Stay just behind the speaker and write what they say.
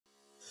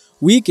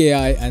Weak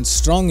AI and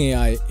strong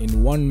AI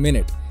in 1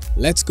 minute.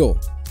 Let's go.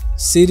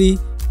 Siri,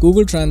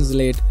 Google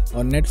Translate,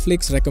 or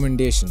Netflix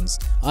recommendations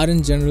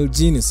aren't general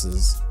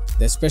geniuses,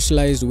 they're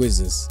specialized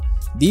whizzes.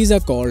 These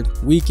are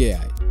called weak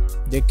AI.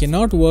 They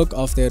cannot work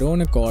of their own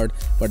accord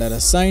but are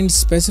assigned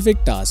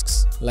specific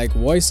tasks like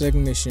voice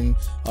recognition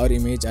or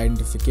image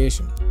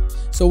identification.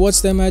 So,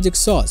 what's their magic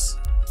sauce?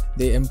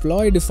 They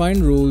employ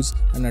defined rules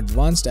and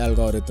advanced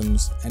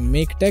algorithms and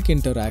make tech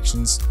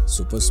interactions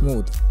super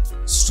smooth.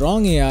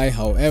 Strong AI,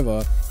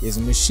 however, is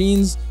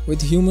machines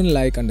with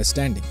human-like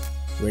understanding.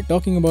 We're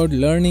talking about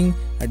learning,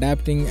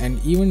 adapting,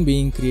 and even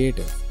being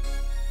creative.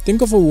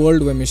 Think of a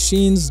world where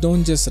machines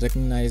don't just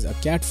recognize a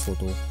cat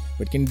photo,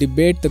 but can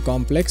debate the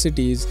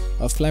complexities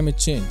of climate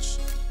change.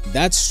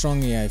 That's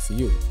strong AI for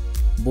you.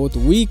 Both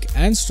weak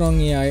and strong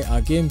AI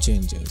are game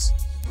changers.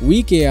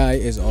 Weak AI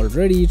is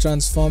already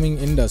transforming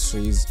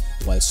industries,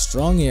 while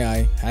strong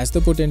AI has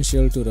the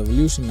potential to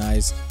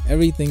revolutionize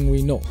everything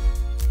we know.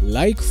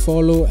 Like,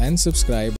 follow, and subscribe